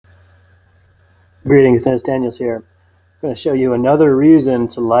Greetings, Dennis Daniels here. I'm going to show you another reason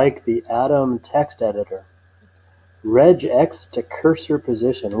to like the Atom text editor. Regex to cursor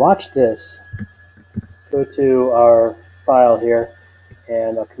position. Watch this. Let's go to our file here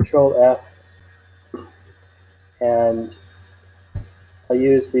and I'll Control F and I'll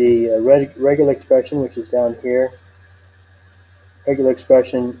use the regular expression, which is down here. Regular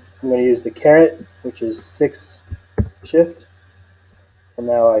expression, I'm going to use the caret, which is 6 shift. And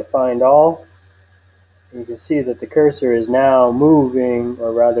now I find all. You can see that the cursor is now moving,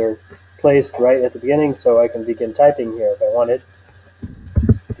 or rather placed right at the beginning, so I can begin typing here if I wanted.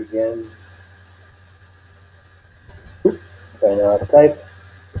 Begin. If I know how to type.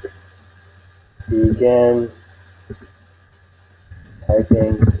 Begin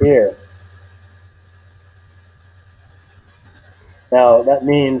typing here. Now that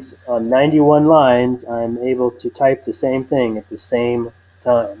means on 91 lines I'm able to type the same thing at the same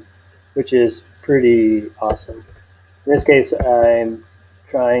time, which is pretty awesome. In this case I'm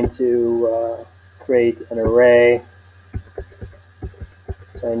trying to create an array,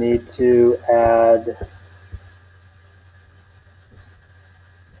 so I need to add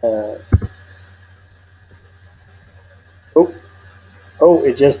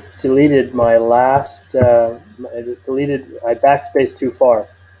it just deleted my last, I backspaced too far.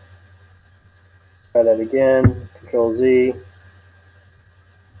 Try that again, Control Z,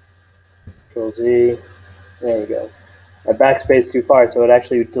 Control Z, there you go. I backspaced too far, so it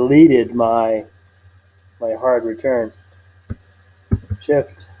actually deleted my hard return.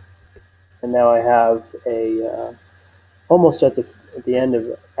 Shift, and now I have a, almost at the end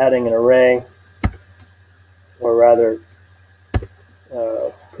of adding an array, or rather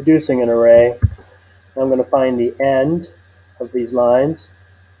producing an array. I'm going to find the end of these lines.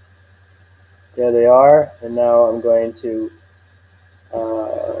 There they are, and now I'm going to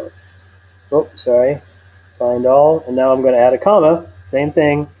find all, and now I'm going to add a comma. Same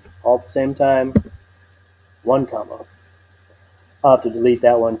thing, all at the same time, 1 comma. I'll have to delete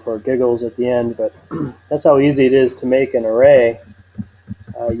that one for giggles at the end, but that's how easy it is to make an array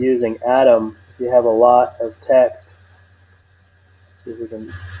using Atom if you have a lot of text. See if we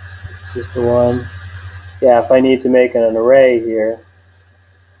can, is this the one? Yeah, if I need to make an array here,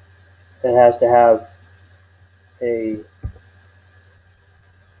 it has to have a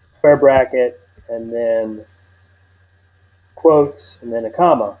square bracket and then quotes and then a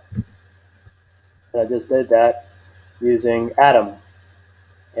comma. And I just did that using Atom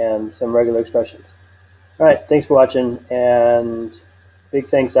and some regular expressions. All right, thanks for watching, and big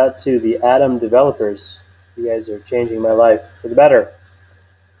thanks out to the Atom developers. You guys are changing my life for the better.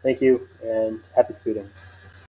 Thank you, and happy computing.